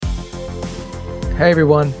Hey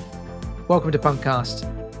everyone, welcome to Punkcast.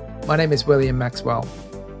 My name is William Maxwell.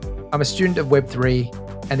 I'm a student of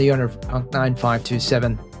Web3 and the owner of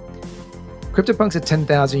Punk5558. CryptoPunks are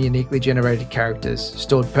 10,000 uniquely generated characters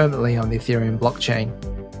stored permanently on the Ethereum blockchain.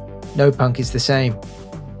 No punk is the same.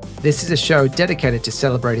 This is a show dedicated to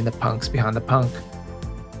celebrating the punks behind the punk.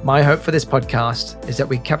 My hope for this podcast is that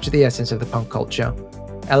we capture the essence of the punk culture,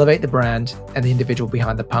 elevate the brand and the individual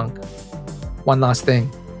behind the punk. One last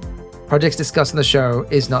thing. Projects discussed on the show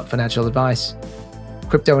is not financial advice.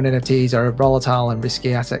 Crypto and NFTs are a volatile and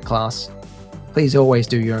risky asset class. Please always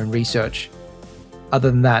do your own research.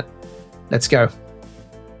 Other than that, let's go.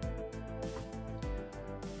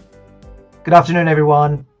 Good afternoon,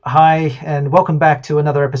 everyone. Hi, and welcome back to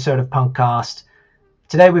another episode of Punkcast.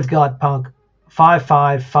 Today we've got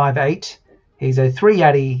Punk5558. He's a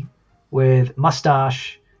 3-yaddy with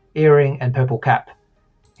mustache, earring, and purple cap.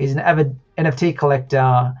 He's an avid NFT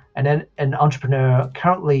collector and an entrepreneur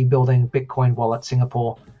currently building Bitcoin Wallet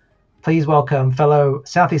Singapore. Please welcome fellow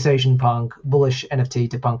Southeast Asian punk BullishNFT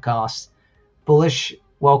to Punkcast. Bullish,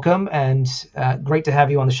 welcome, and great to have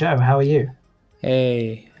you on the show. How are you?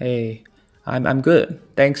 Hey, I'm good.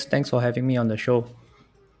 Thanks for having me on the show.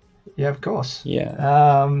 Yeah, of course.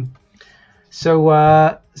 Yeah. So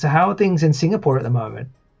how are things in Singapore at the moment?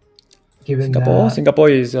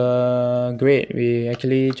 Singapore is great. We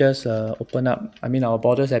actually just open up. I mean, our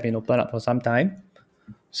borders have been open up for some time,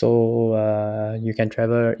 so you can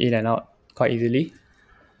travel in and out quite easily,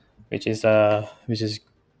 which is I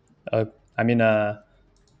mean sorry.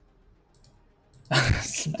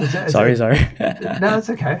 No,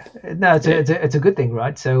 it's okay. No, it's a good thing,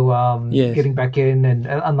 right? So Yes. Getting back in, and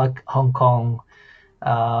unlike Hong Kong,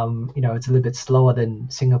 it's a little bit slower than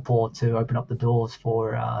Singapore to open up the doors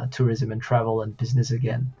for tourism and travel and business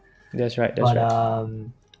again. That's right.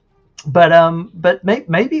 But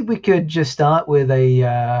maybe we could just start with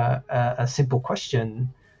a simple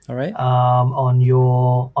question. All right. On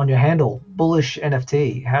your handle,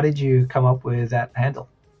 BullishNFT. How did you come up with that handle?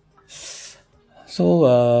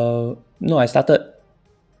 So I started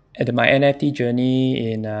at my NFT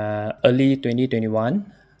journey in early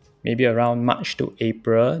 2021. Maybe around March to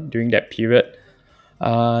April, during that period.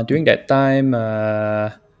 During that time,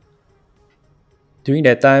 I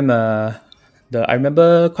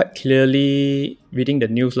remember quite clearly reading the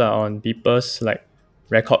news on people's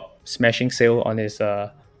record smashing sale on his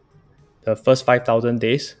the first 5,000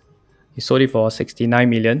 days. He sold it for 69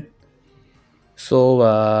 million. So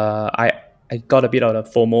I got a bit of the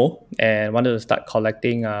FOMO and wanted to start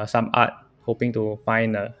collecting some art, hoping to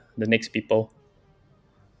find the next people.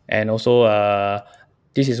 And also,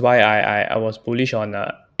 this is why I was bullish on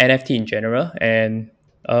NFT in general. And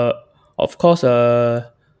of course,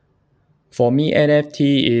 for me,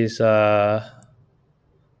 NFT is how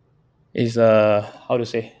to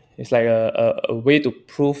say? It's like a way to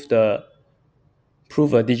prove a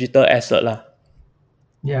digital asset lah.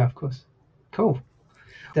 Yeah, of course. Cool.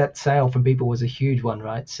 That sale from people was a huge one,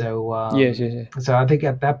 right? So Yes. So I think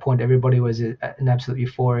at that point everybody was in absolute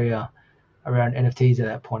euphoria around NFTs at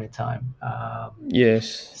that point in time.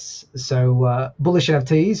 Yes. So bullish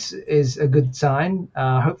NFTs is a good sign.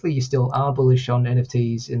 Hopefully you still are bullish on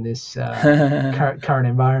NFTs in this current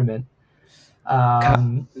environment.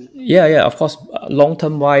 Yeah. Of course,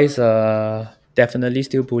 long-term wise, definitely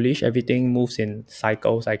still bullish. Everything moves in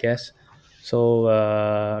cycles, I guess. So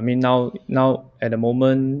I mean, now at the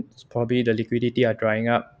moment, probably the liquidity are drying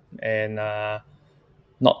up and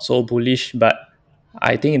not so bullish. But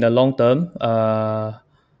I think in the long term,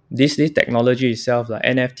 this technology itself, like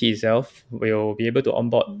NFT itself, will be able to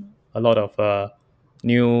onboard a lot of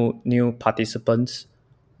new participants,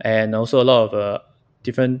 and also a lot of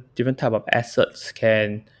different type of assets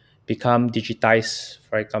can become digitized.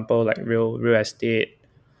 For example, like real estate.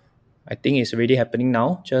 I think it's already happening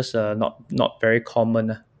now, just not very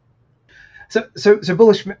common. So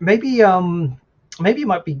bullish. Maybe it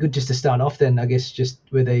might be good just to start off then, I guess, just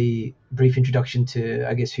with a brief introduction to,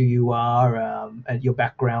 I guess, who you are and your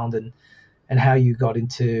background and how you got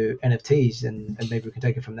into NFTs, and maybe we can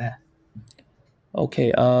take it from there.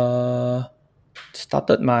 Okay.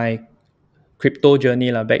 Started my crypto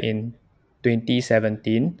journey back in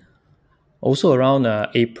 2017. Also around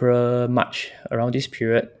April, March, around this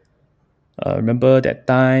period. Remember that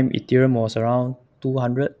time Ethereum was around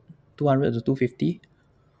 200 to 250.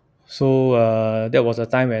 So that was a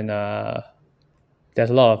time when there's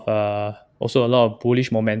a lot of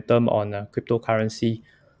bullish momentum on cryptocurrency.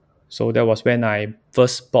 So that was when I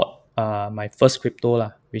first bought my first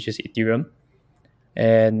crypto which is Ethereum.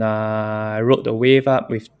 And I rode the wave up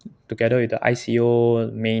together with the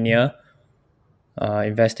ICO mania.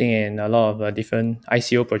 investing in a lot of different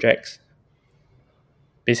ICO projects.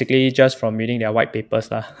 Basically, just from reading their white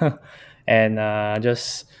papers lah, and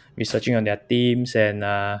just researching on their teams and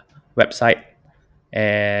website,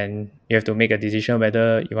 and you have to make a decision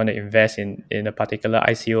whether you want to invest in a particular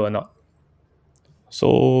ICO or not.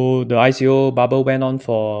 So the ICO bubble went on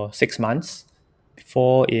for 6 months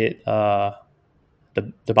before the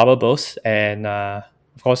bubble burst, and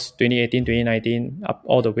of course 2018, 2019, up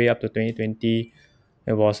all the way up to 2020,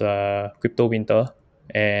 it was a crypto winter,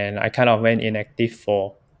 and I kind of went inactive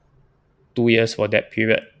for 2 years for that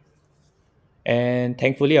period. And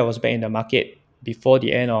thankfully, I was back in the market before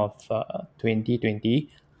the end of 2020.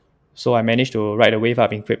 So I managed to ride a wave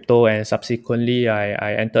up in crypto, and subsequently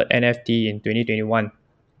I entered NFT in 2021.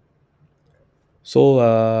 So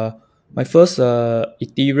my first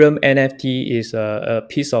Ethereum NFT is a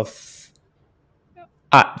piece of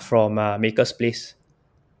art from Maker's Place.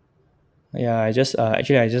 Yeah, I just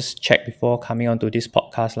checked before coming onto this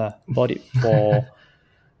podcast lah. Bought it for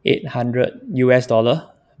 $800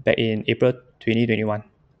 back in April 2021.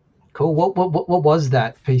 Cool. What was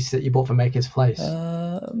that piece that you bought for Maker's Place?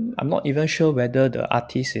 I'm not even sure whether the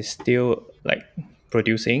artist is still like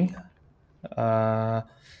producing. If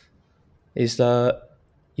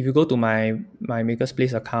you go to my Maker's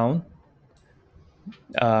Place account,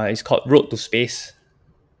 it's called Road to Space.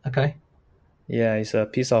 Okay. Yeah, it's a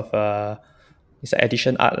piece of it's an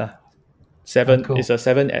edition art lah. Cool. It's a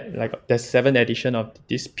there's 7 edition of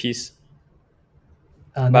this piece.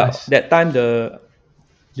 But nice.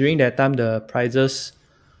 During that time the prices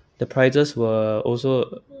were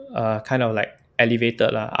also kind of like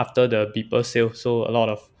elevated lah after the Beeper sale. So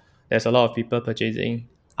there's a lot of people purchasing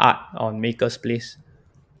art on Maker's Place.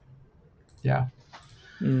 Yeah.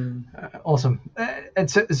 Awesome. And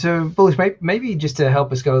so Bullish, maybe just to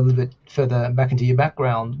help us go a little bit further back into your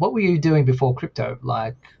background, what were you doing before crypto,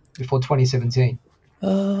 like before 2017?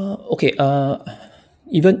 Okay.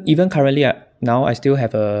 Even currently, now I still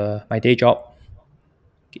have my day job.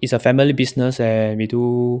 It's a family business, and we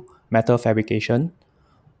do metal fabrication.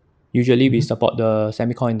 Usually, we support the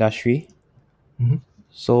semicon industry.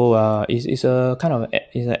 So it's a kind of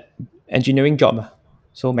it's an engineering job,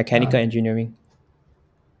 so mechanical engineering.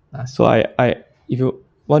 Nice. So I if you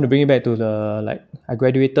want to bring it back to I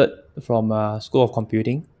graduated from School of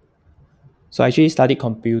Computing. So I actually studied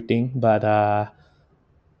computing, but I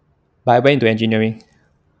went into engineering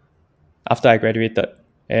after I graduated,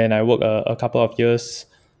 and I worked a couple of years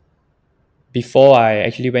before I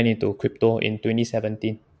actually went into crypto in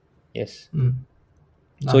 2017. Yes.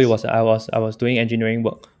 Nice. So I was doing engineering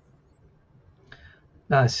work.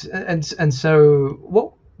 Nice. And so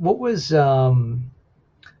what was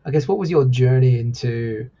I guess what was your journey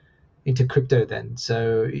into crypto then?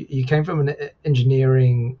 So you came from an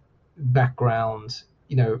engineering background,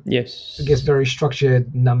 yes, I guess very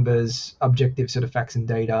structured numbers, objective sort of facts and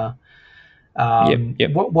data.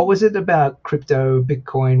 Yep. What was it about crypto,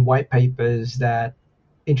 Bitcoin, white papers that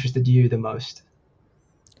interested you the most?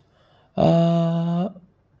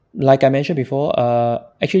 Like I mentioned before,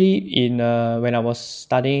 actually in when I was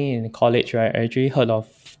studying in college, right, I actually heard of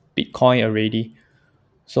Bitcoin already.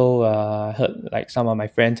 So I heard like some of my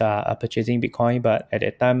friends are purchasing Bitcoin, but at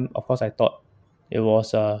that time, of course, I thought it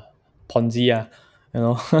was a Ponzi,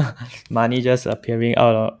 money just appearing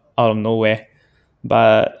out of nowhere.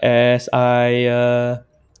 But as I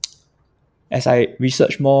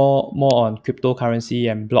research more on cryptocurrency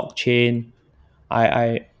and blockchain,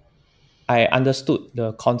 I understood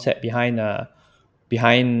the concept behind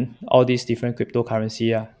all these different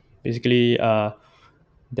cryptocurrency. Basically,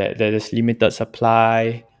 that there is limited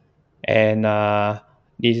supply, and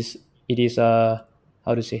it is how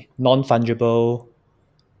to say non-fungible,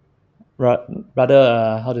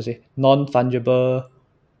 rather how to say non-fungible,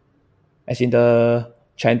 as in the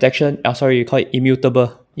transaction. Sorry, you call it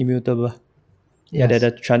immutable. Yes. Yeah, that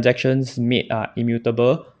the transactions made are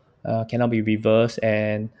immutable, cannot be reversed,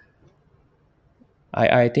 and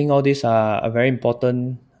I think all these are a very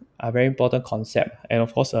important concept, and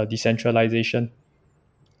of course, decentralization.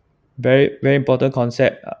 Very, very important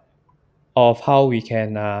concept of how we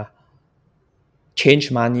can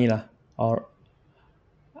change money or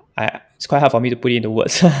it's quite hard for me to put it into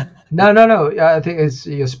words. No. I think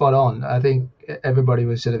you're spot on. I think everybody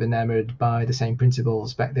was sort of enamored by the same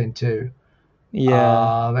principles back then too.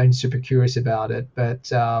 Yeah. And super curious about it.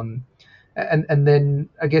 But and then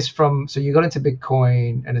I guess so you got into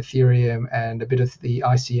Bitcoin and Ethereum and a bit of the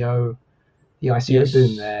ICO yes.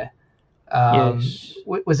 boom there. Yes.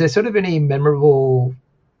 Was there sort of any memorable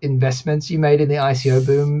investments you made in the ICO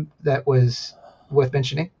boom that was worth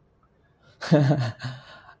mentioning?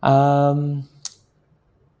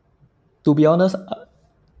 To be honest,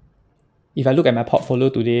 if I look at my portfolio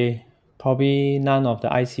today, probably none of the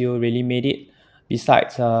ICO really made it.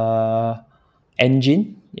 Besides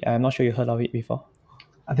Engine, yeah, I'm not sure you heard of it before.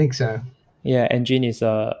 I think so. Yeah, Engine is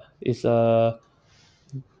a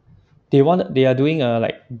they are doing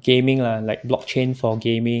like gaming lah, like blockchain for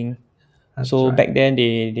gaming. That's So right. back then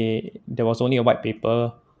they there was only a white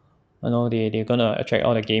paper. They're gonna attract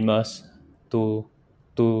all the gamers to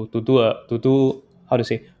to do how to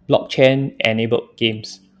say blockchain enabled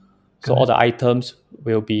games. So Got all it. the items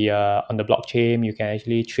will be on the blockchain. You can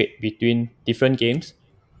actually trade between different games.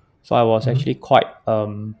 So I was Mhm. actually quite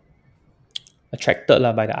attracted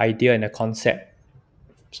lah by the idea and the concept.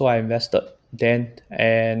 So I invested then,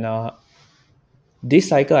 and this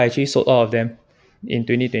cycle I actually sold all of them in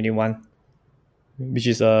 2021, which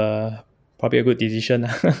is probably a good decision.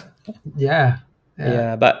 Yeah. Yeah.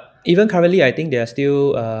 Yeah, but even currently, I think they're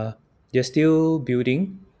still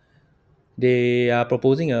building. They are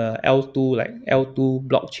proposing a L2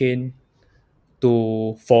 blockchain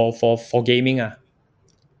to for gaming.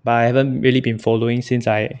 But I haven't really been following since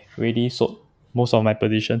I already sold most of my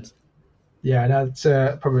positions. Yeah. That's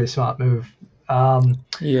probably a smart move. Um,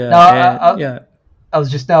 Yeah, now, and yeah. I was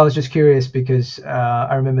just curious because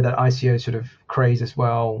I remember that ICO sort of craze as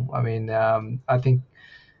well. I mean, I think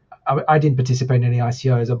I didn't participate in any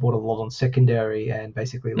ICOs. I bought a lot on secondary and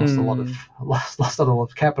basically lost a lot of Mm, lost a lot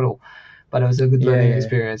of capital, but it was a good yeah, learning yeah,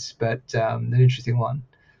 experience, but an interesting one.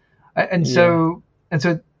 And yeah.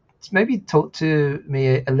 so maybe talk to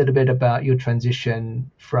me a little bit about your transition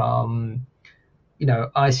from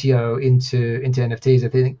ICO into NFTs. I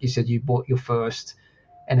think you said you bought your first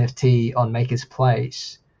NFT on Maker's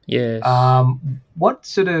Place. Yes. What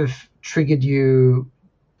sort of triggered you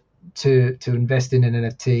to invest in an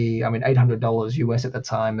NFT? I mean, $800 US at the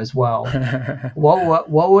time as well. What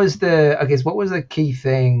was the I guess what was the key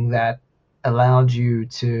thing that allowed you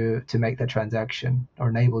to make that transaction or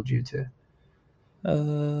enabled you to?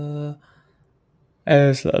 uh,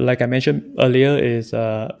 as like I mentioned earlier, is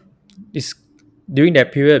during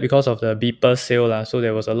that period because of the Beeper sale lah. So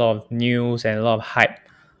there was a lot of news and a lot of hype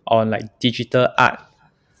on like digital art.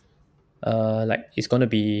 Like it's gonna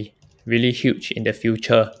be really huge in the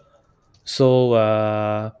future. So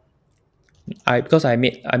I because I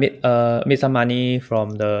made some money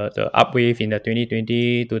from the upwave in the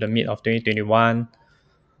 2020 to the mid of 2021.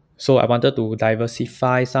 So I wanted to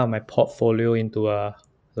diversify some of my portfolio into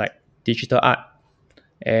like digital art,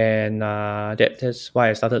 and that's why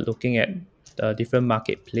I started looking at the different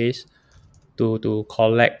marketplace to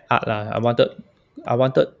collect art lah. I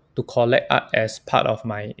wanted to collect art as part of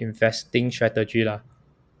my investing strategy lah,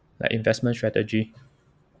 like investment strategy.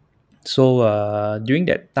 So during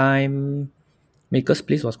that time, Maker's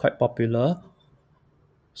Place was quite popular.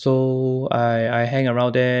 So I hang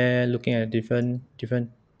around there looking at different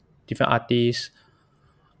artists,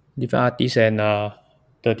 and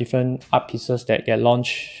the different art pieces that get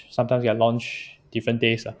launched. Sometimes get launched different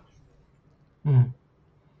days. Hmm.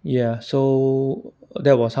 Yeah, so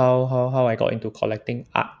that was how I got into collecting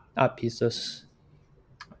art pieces.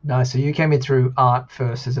 Nice. So you came in through art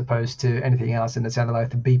first as opposed to anything else, and it sounded like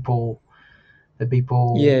the Beeple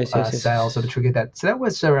Yes, yes, sales sort of yes. triggered that. So that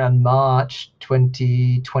was around March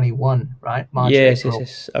 2021, right? March, Yes, yes, April.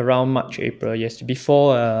 yes. Around March, April, yes.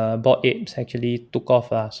 Before Bored Apes actually took off.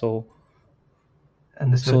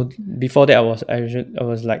 Understood. So before that I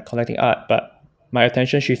was like collecting art, but my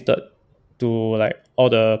attention shifted to like all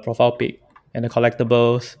the profile pic and the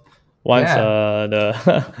collectibles once Yeah.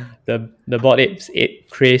 the Bored Apes ape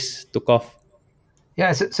craze took off.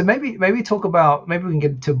 Yeah, so maybe talk about maybe we can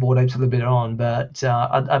get to board apes a little bit on, but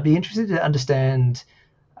I'd be interested to understand,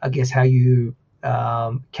 I guess, how you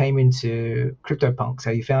came into CryptoPunks,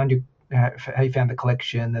 how you found the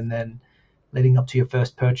collection, and then leading up to your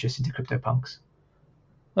first purchase into CryptoPunks.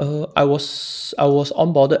 I was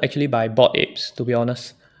onboarded actually by Bored Apes, to be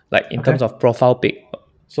honest. Like in Okay. terms of profile pic,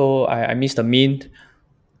 so I missed the mint.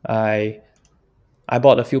 I I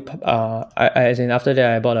bought a few. As in after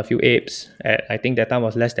that I bought a few apes. At, I think that time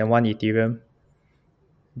was less than 1 Ethereum.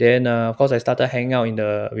 Then of course I started hanging out in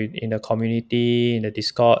the community in the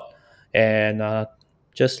Discord, and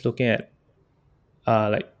just looking at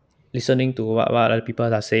like listening to what other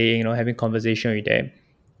people are saying, having conversation with them.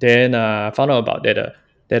 Then I found out about that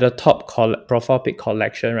the top profile pic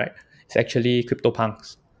collection, right? It's actually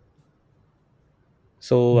CryptoPunks.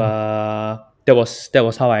 So Hmm. that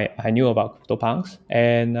was how I knew about CryptoPunks,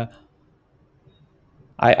 and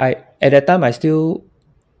I at that time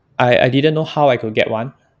I didn't know how I could get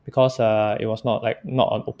one because it was not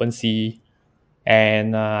on OpenSea,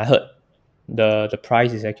 and I heard the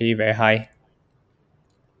price is actually very high.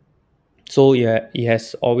 So yeah, it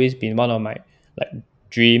has always been one of my like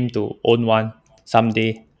dream to own one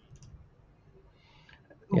someday.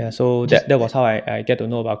 Yeah, so Just that was how I get to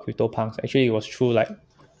know about CryptoPunks. Actually, it was through like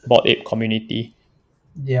Bored Ape community.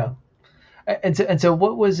 yeah. And so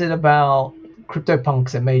what was it about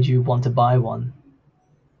CryptoPunks that made you want to buy one?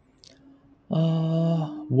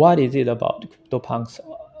 What is it about CryptoPunks?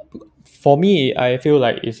 For me, I feel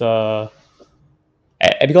like it's because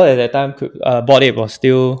at that time, Bored Ape was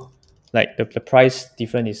still like the price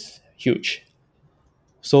difference is huge.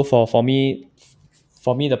 So for me,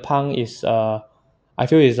 the punk is I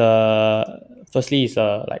feel is firstly is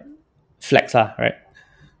like flex right.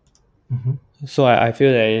 Hmm. So I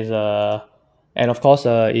feel that is and of course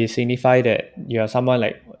it signify that you are someone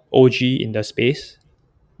like OG in the space.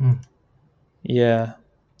 Mm. Yeah,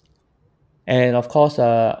 and of course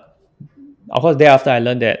thereafter I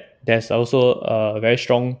learned that there's also a very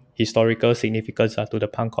strong historical significance to the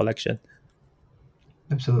punk collection.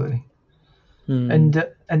 Absolutely. Hmm.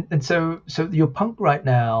 And so your punk right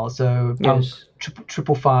now, so punk Yes.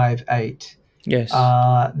 5558. Yes.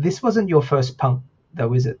 This wasn't your first punk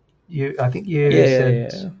though, is it? I think you Yeah, yeah,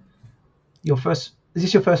 said yeah. your first. Is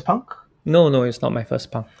this your first punk? No, no, it's not my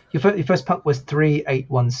first punk. Your first punk was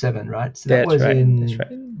 3817, right? So that That's was right. That's in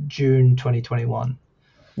right. June 2021.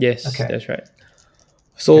 Yes, Okay. that's right.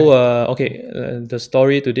 So Okay. okay, the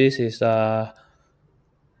story to this is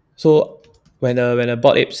so when the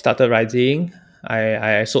bot ape started rising,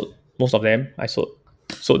 I sold most of them. I sold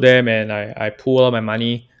them and I pull all my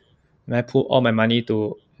money. And I put all my money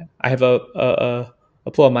to I have a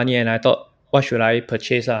pool of money and I thought what should I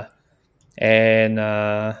purchase and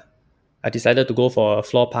I decided to go for a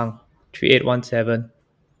floor punk 3817.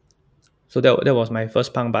 So that was my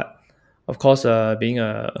first punk, but of course being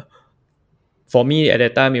a for me at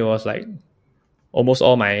that time it was like almost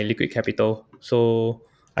all my liquid capital. So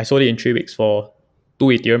I sold it in 3 weeks for 2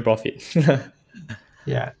 Ethereum profit.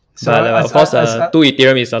 Yeah. So But of course, 2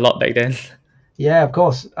 Ethereum is a lot back then. yeah, of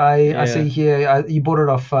course. I see Yeah. here you bought it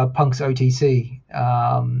off Punk's OTC.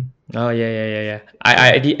 Oh yeah, yeah, yeah, yeah.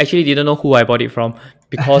 Yeah. Actually didn't know who I bought it from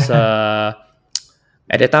because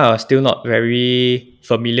at that time I was still not very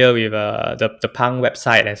familiar with the Punk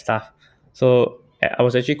website and stuff. So I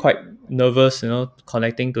was actually quite nervous,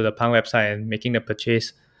 connecting to the Punk website and making the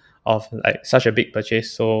purchase of like such a big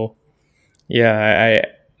purchase. So yeah,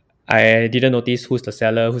 I didn't notice who's the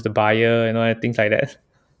seller, who's the buyer, things like that.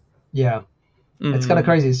 Yeah. It's kind of Mm.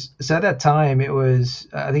 crazy. So at that time, it was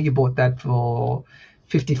I think you bought that for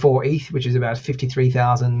 54 ETH, which is about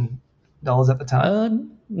 $53,000 at the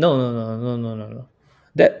time. No, no, no, no, no, no, no.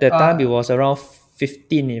 That time it Uh, was around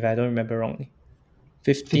 15, if I don't remember wrongly.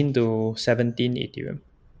 15 fif- to 17 Ethereum.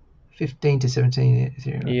 15 to 17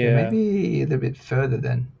 Ethereum. Okay, Yeah. maybe a little bit further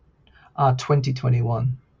then.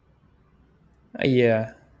 2021.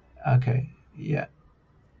 Yeah. Okay, yeah,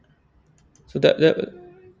 So that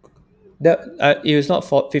it was not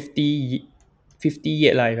for 50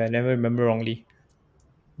 yet, if I never remember wrongly.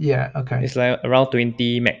 yeah. Okay, It's like around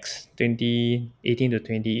 20 max, 2018 to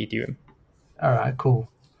 20 Ethereum. all right, cool.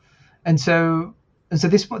 And so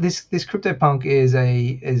this CryptoPunk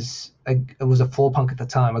it was a floor punk at the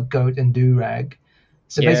time, a goat and do rag.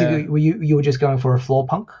 So Yeah. basically, you were just going for a floor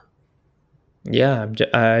punk? Yeah.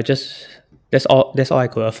 Just that's all I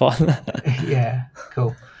could afford. Yeah,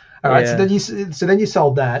 cool. All right, Yeah. so then you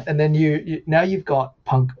sold that, and then now you've got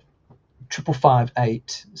Punk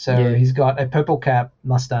 5558. So Yeah. he's got a purple cap,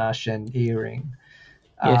 mustache, and earring.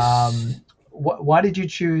 Yes. Why did you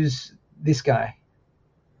choose this guy?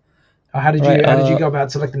 Or how did Right. you go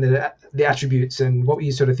about selecting the attributes, and what were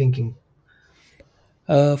you sort of thinking?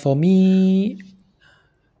 For me,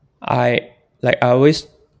 I always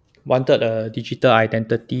wanted a digital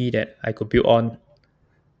identity that I could build on,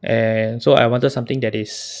 and so I wanted something that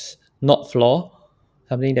is not flaw,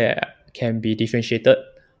 something that can be differentiated.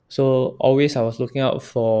 So always I was looking out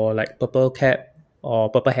for like purple cap or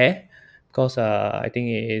purple hair because I think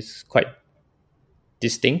it is quite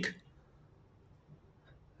distinct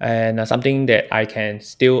and something that I can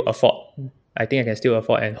still afford. I think I can still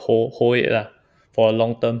afford and hold it for a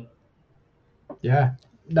long term. Yeah,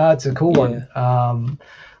 no, it's a cool Yeah. one.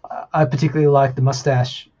 I particularly like the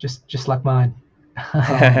mustache, just like mine. um,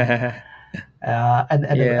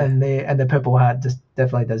 Yeah. and the purple hat just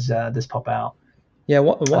definitely does pop out. Yeah,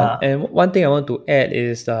 one thing I want to add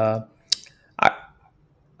is I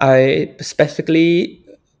I specifically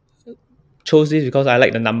chose this because I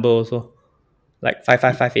like the number also. Like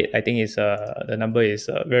 5558, I think is the number is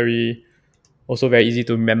very also very easy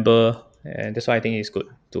to remember, and that's why I think it's good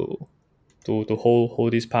to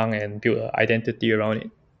hold this punk and build an identity around it.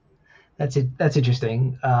 That's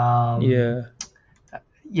interesting. Yeah.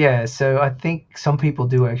 Yeah, so I think some people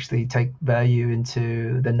do actually take value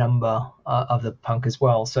into the number of the punk as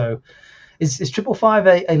well. So is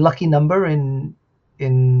 555 a lucky number in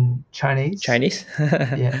Chinese? Chinese.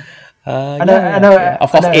 Yeah, Yeah, yeah, yeah. Of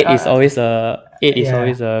I course, know. eight is Yeah,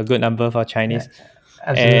 always a good number for yeah, Chinese,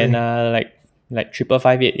 and absolutely. like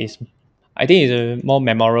 5558 is, I think it's more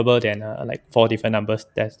memorable than like four different numbers.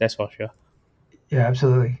 That's for sure. Yeah,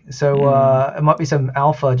 absolutely. So Mm. it might be some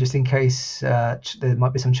alpha just in case there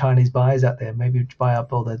might be some Chinese buyers out there. Maybe buy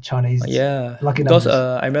up all the Chinese Yeah, lucky because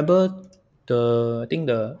numbers. I remember I think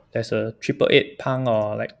there's a 888 pound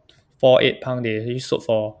or like 48 pound they usually sold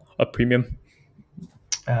for a premium.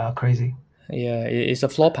 Crazy. Yeah, it's a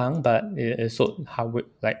floor pound, but it's sold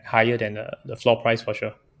like higher than the floor price for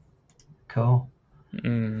sure. Cool.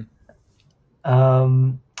 Mm.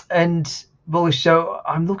 Um, and Bullish, so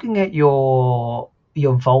I'm looking at your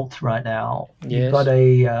vault right now. Yes.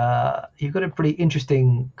 You've got a pretty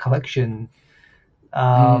interesting collection.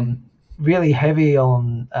 Hmm. Really heavy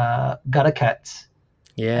on gutter cats,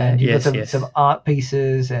 Yeah. and you've got Yes. some Yes. art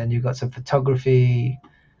pieces, and you've got some photography,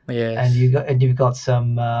 and Yes. you've got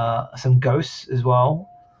some ghosts as well,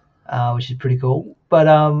 which is pretty cool. But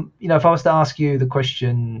if I was to ask you the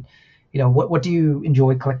question, what do you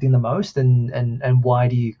enjoy collecting the most, and why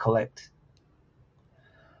do you collect?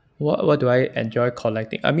 What do I enjoy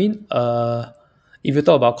collecting? I mean, if you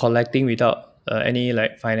talk about collecting without any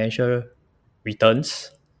like financial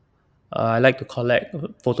returns, I like to collect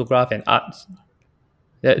photograph and art.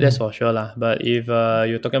 That's Mm, for sure lah. But if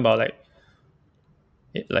you're talking about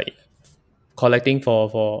like collecting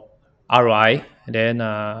for ROI, then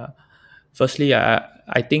firstly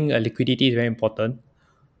I think liquidity is very important.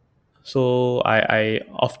 So I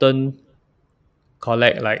often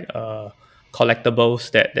collect like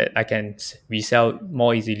collectibles that I can resell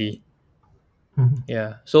more easily. mm,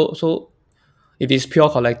 Yeah. So if it's pure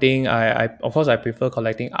collecting, I of course I prefer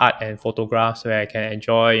collecting art and photographs where I can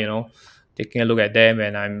enjoy, taking a look at them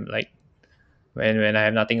when I'm like when I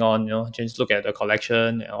have nothing on, just look at the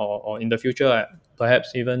collection, or in the future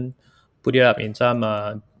perhaps even put it up in some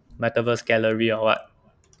metaverse gallery or what.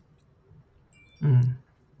 mm.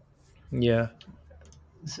 Yeah.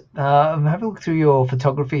 I'm having a look through your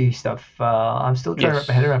photography stuff. I'm still trying to wrap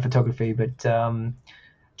my head Yes. around photography, but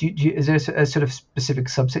is there a sort of specific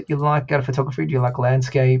subset you like out of photography? Do you like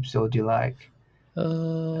landscapes, or do you like?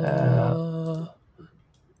 Uh, Uh,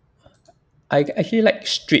 I actually like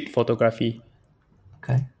street photography.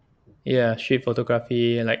 okay. Yeah, street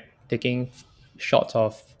photography, like taking shots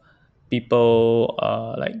of people,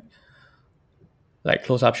 like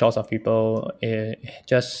close up shots of people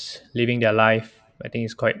just living their life. I think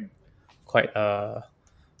it's quite how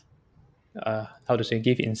to say,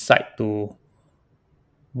 give insight to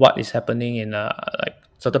what is happening in like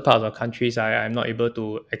certain parts of countries I'm not able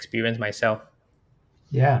to experience myself.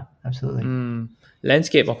 Yeah, absolutely. Mm.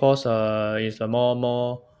 Landscape, of course, is a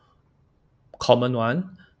more common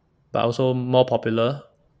one, but also more popular.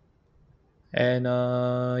 And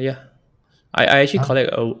yeah, I actually Um, collect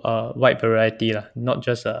a wide variety lah, not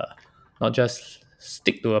just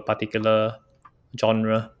stick to a particular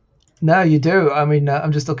genre. no, you do. I mean,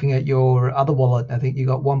 I'm just looking at your other wallet. I think you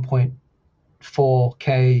got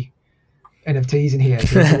 1.4K NFTs in here,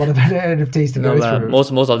 so there's a lot of NFTs to No, go but through.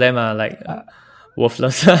 most of them are like Uh,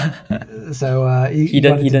 worthless. so you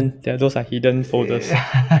hidden got into hidden yeah, those are hidden folders, you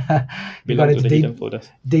got belong to into the hidden folders.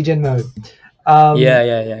 degen mode. Yeah, Um, yeah,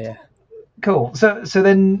 yeah, yeah. cool. So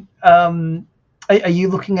then, are you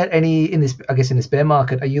looking at any in this? I guess in this bear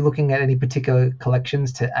market, are you looking at any particular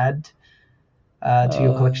collections to add to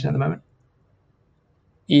your collection at the uh, moment?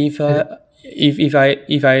 if Is uh, it?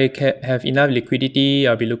 if I have enough liquidity,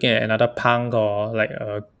 I'll be looking at another punk or like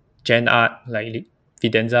a gen art like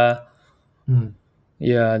Fidenza. Hmm,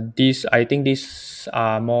 Yeah, these I think these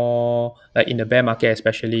are more like in the bear market,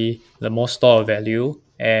 especially the more store of value,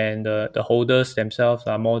 and the holders themselves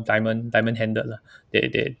are more diamond handed lah.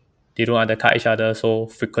 They don't undercut each other so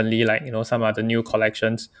frequently, like some other new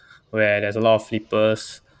collections where there's a lot of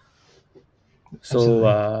flippers. So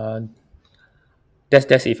absolutely.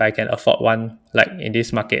 that's if I can afford one like in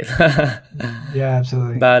this market. Yeah,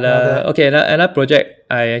 absolutely. But No, the okay, another project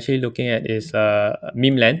I actually looking at is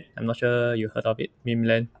Meme Land. I'm not sure you heard of it, Meme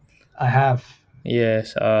Land. I have.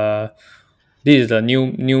 Yes, this is the new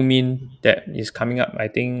meme that is coming up. I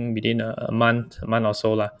think within a month or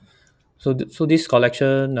so lah. So this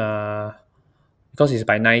collection, because it's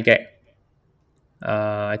by 9 gag,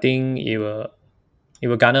 I think it will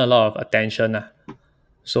garner a lot of attention lah.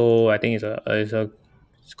 So I think it's a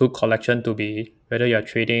good collection to be, whether you're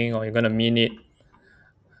trading or you're gonna mint it.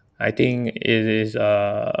 I think it is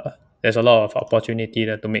there's a lot of opportunity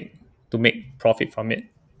there to make profit from it.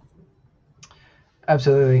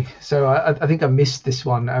 Absolutely. So I think I missed this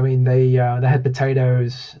one. I mean, they had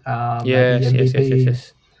potatoes. They had the MVP.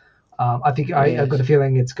 Yes. I think I got a Yes.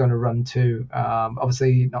 feeling it's going to run too.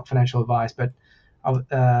 Obviously, not financial advice, but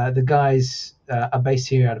the guys are based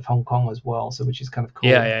here out of Hong Kong as well, so which is kind of cool.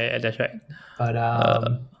 Yeah, that's right. But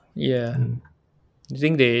Uh, yeah. mm, I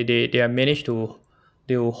think they have managed to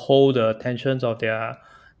hold the attentions of their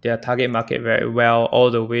target market very well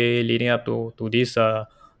all the way leading up to this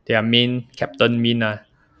their main Captain Min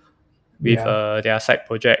with yeah, their side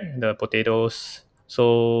project, the potatoes.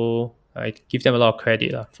 So I give them a lot of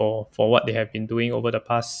credit for what they have been doing over the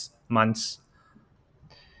past months.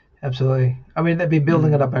 absolutely. I mean, they've been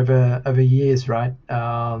building it up Mm. over years, right?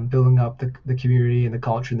 Building up the community and the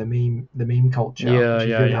culture and the meme culture, which is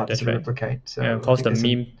really Yeah, hard to that's sort of right. replicate. Yeah, of So I course think the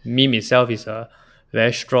there's some meme itself is a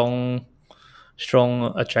very strong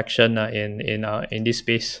attraction in this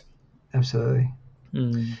space. absolutely.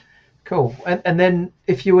 Mm. Cool. And then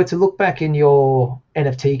if you were to look back in your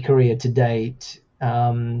NFT career to date,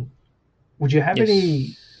 would you have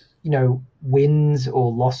any, Yes. wins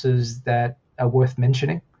or losses that are worth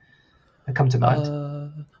mentioning that come to mind?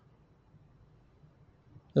 Uh,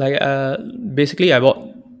 like basically I bought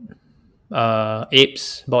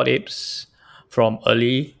apes from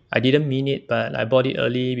early. I didn't mean it, but I bought it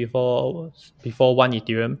early before 1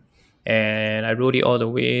 Ethereum, and I rode it all the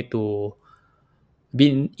way to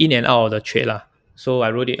been in and out of the trade lah. So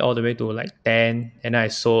I rode it all the way to like 10, and then I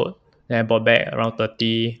sold. Then I bought back around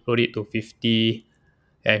 30, rode it to 50,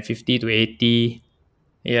 and 50 to 80.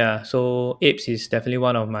 Yeah, so apes is definitely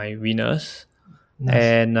one of my winners. Nice.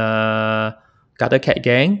 And Gutter Cat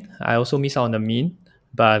Gang, I also missed out on the mean,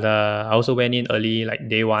 but I also went in early, like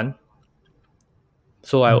day one.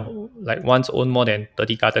 So I Mm. like once owned more than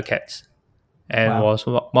 30 Gutter Cats and Wow. was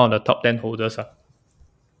one of the top 10 holders.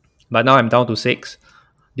 But now I'm down to six,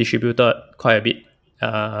 distributed quite a bit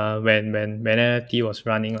when NFT was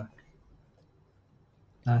running.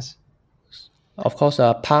 Nice. Of course,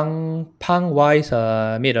 Punk wise,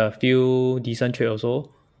 made a few decent trade also,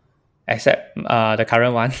 except the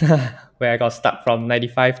current one where I got stuck from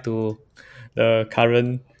 95 to the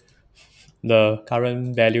current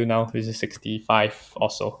value now, which is 65 or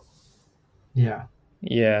so. Yeah.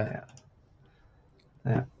 Yeah. Yeah.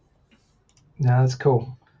 Yeah. No, that's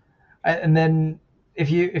cool. And then if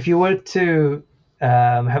you were to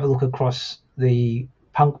have a look across the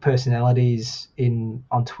punk personalities in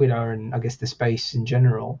on Twitter and I guess the space in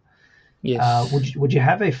general, Yes. would you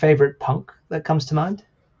have a favorite punk that comes to mind?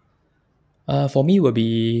 For me will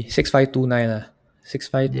be 6529 lah. Yeah.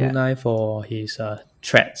 6529 for his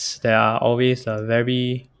threats. They are always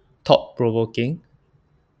very thought provoking,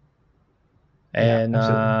 Yeah. and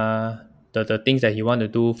Absolutely. the things that he want to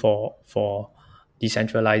do for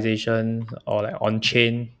decentralization or like on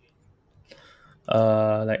chain.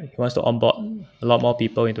 Like he wants to onboard a lot more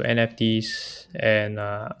people into NFTs, and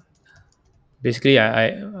basically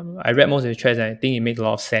I read most of the threads and I think it makes a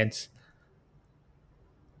lot of sense.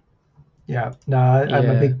 Yeah. No, I'm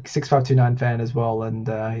a Yeah. big 6529 fan as well, and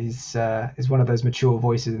he's one of those mature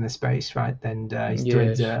voices in the space, right? And his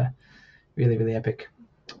threads Yes. are really really epic.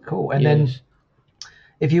 Cool. And then Yes.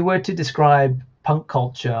 if you were to describe punk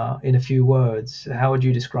culture in a few words, how would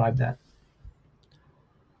you describe that?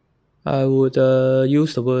 I would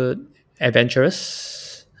use the word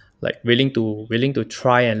adventurous, like willing to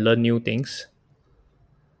try and learn new things.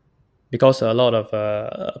 Because a lot of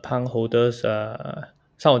punk holders,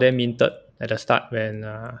 some of them minted at the start when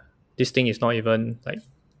this thing is not even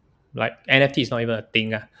like NFT is not even a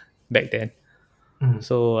thing back then. Mm.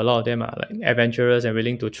 So a lot of them are like adventurous and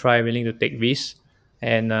willing to try, willing to take risks,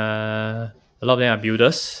 and a lot of them are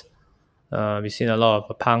builders. We've seen a lot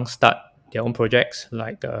of punks start their own projects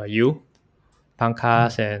like Mm.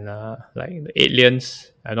 Punkas and like the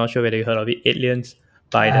Aliens. I'm not sure whether you heard of it. Aliens I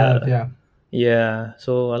by have, the yeah. yeah.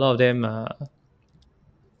 So a lot of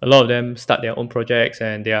them start their own projects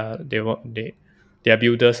and they are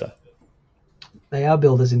builders. They are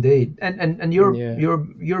builders indeed, and you're Yeah. you're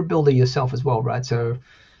you're a builder yourself as well, right? So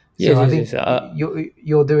I think Yes.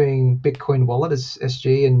 you're doing Bitcoin Wallet as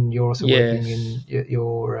SG, and you're also working in Yes.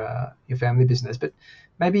 your family business. But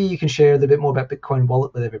maybe you can share a little bit more about Bitcoin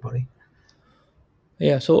Wallet with everybody.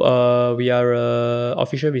 Yeah. So we are a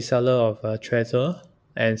official reseller of Trezor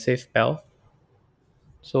and SafeBell.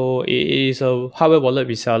 So it is a hardware wallet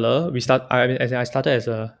reseller. I mean, as in I started as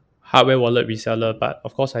a hardware wallet reseller, but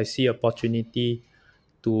of course I see opportunity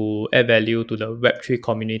to add value to the Web3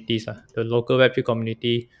 communities, the local Web3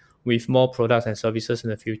 community with more products and services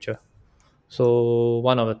in the future. So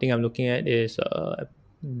one of the things I'm looking at is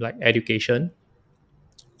like education,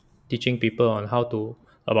 teaching people on how to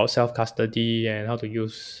about self custody and how to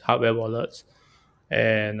use hardware wallets.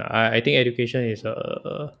 And I think education is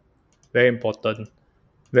very important,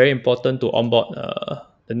 very important to onboard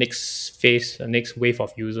the next phase, the next wave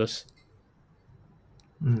of users.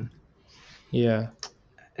 Mm. Yeah.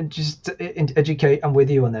 And just educate. I'm with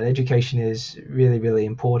you on that. Education is really, really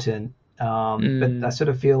important. But I Mm, sort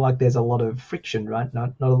of feel like there's a lot of friction, right?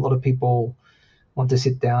 Not a lot of people want to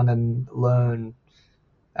sit down and learn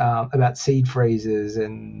about seed phrases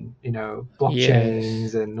and blockchains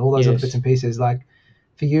yes. and all those other bits Yes. and pieces. Like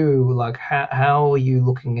for you, like how are you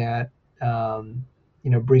looking at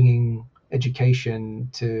bringing education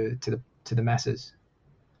to the masses?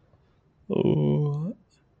 Oh,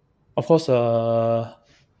 of course,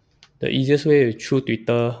 the easiest way is through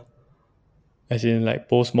Twitter, as in like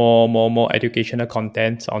post more educational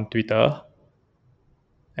contents on Twitter,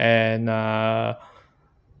 and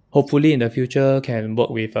hopefully in the future can work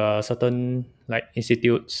with certain like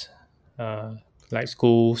institutes, uh, like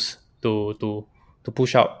schools to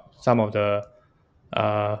push out some of the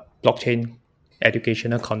blockchain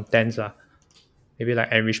educational contents, maybe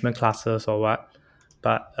like enrichment classes or what.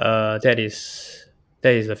 But that is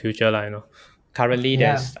the future, currently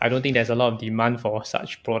Yeah, I don't think there's a lot of demand for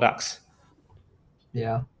such products.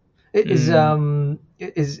 yeah. Mm,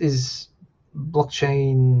 Is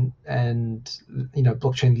blockchain and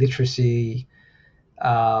blockchain literacy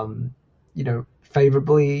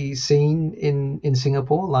favorably seen in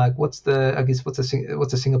Singapore? Like, what's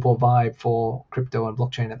the Singapore vibe for crypto and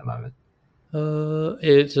blockchain at the moment?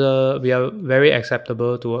 it's we are very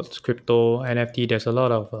acceptable towards crypto NFT. There's a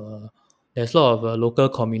lot of local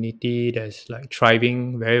community that's like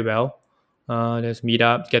thriving very well. There's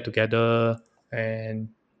meetups, get together, and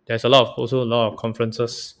there's also a lot of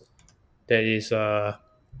conferences that is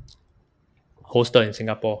hosted in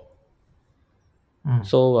Singapore. Mm.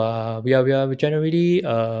 So we are generally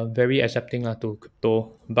very accepting to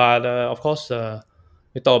crypto, but of course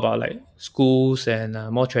we talk about like schools and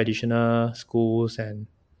more traditional schools and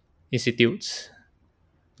institutes.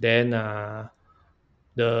 Then I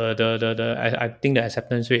think the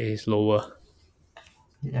acceptance rate is lower.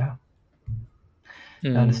 Yeah,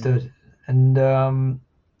 Mm. understood. And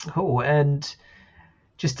cool. And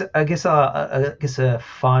just I guess a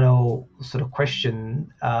final sort of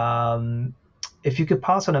question. If you could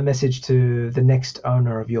pass on a message to the next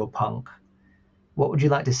owner of your punk, what would you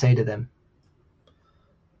like to say to them?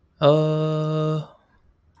 Uh,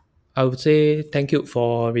 I would say thank you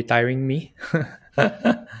for retiring me,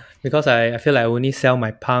 because I feel like I only sell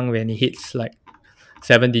my punk when it hits like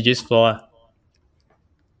 7 digits floor.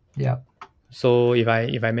 Yeah. So if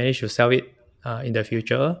I manage to sell it in the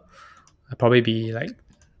future, I'll probably be like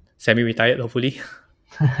semi-retired, hopefully.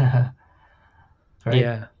 Great.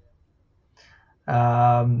 Yeah.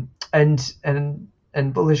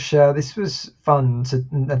 And Bullish, this was fun.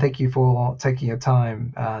 And thank you for taking your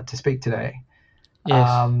time to speak today. Yes.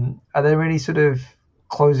 Are there any sort of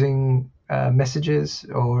closing messages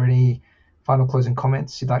or any final closing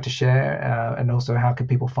comments you'd like to share? And also, how can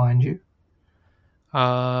people find you?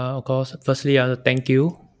 Of course, firstly, I want to thank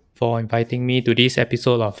you for inviting me to this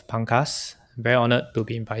episode of Punkcast. Very honored to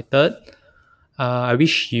be invited. I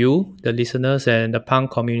wish you, the listeners, and the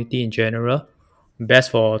punk community in general,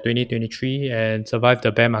 best for 2023 and survive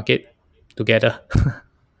the bear market together.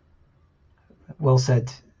 Well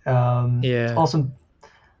said. Yeah. Awesome,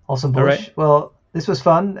 awesome, All right. Bullish. Well, this was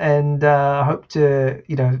fun, and I hope to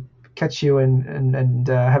catch you and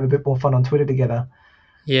have a bit more fun on Twitter together.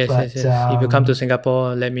 Yes, yes, But yes. If you come to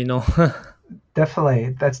Singapore, let me know.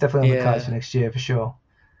 that's definitely on the cards for Yeah. next year for sure.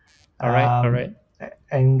 All right. All Um, right.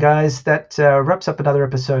 and guys, that wraps up another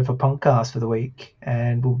episode for Punkcast for the week,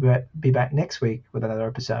 and we'll be back next week with another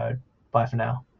episode. Bye for now.